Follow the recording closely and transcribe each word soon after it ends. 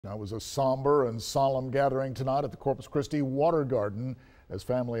Now, it was a somber and solemn gathering tonight at the Corpus Christi Water Garden as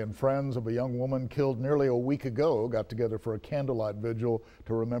family and friends of a young woman killed nearly a week ago got together for a candlelight vigil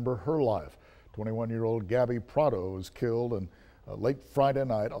to remember her life. 21-year-old Gabbie Prado was killed late Friday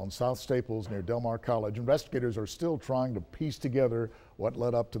night on South Staples near Del Mar College. Investigators are still trying to piece together what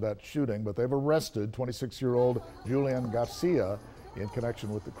led up to that shooting, but they've arrested 26-year-old Julian Garcia in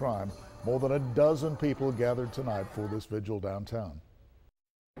connection with the crime. More than a dozen people gathered tonight for this vigil downtown.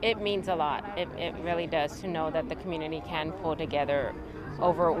 It means a lot. It really does, to know that the community can pull together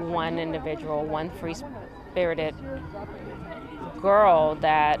over one individual, one free-spirited girl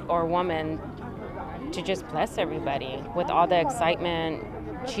or woman, to just bless everybody with all the excitement.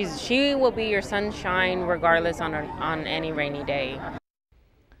 She will be your sunshine regardless on any rainy day.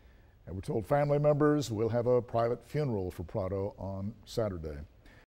 And we're told family members will have a private funeral for Prado on Saturday.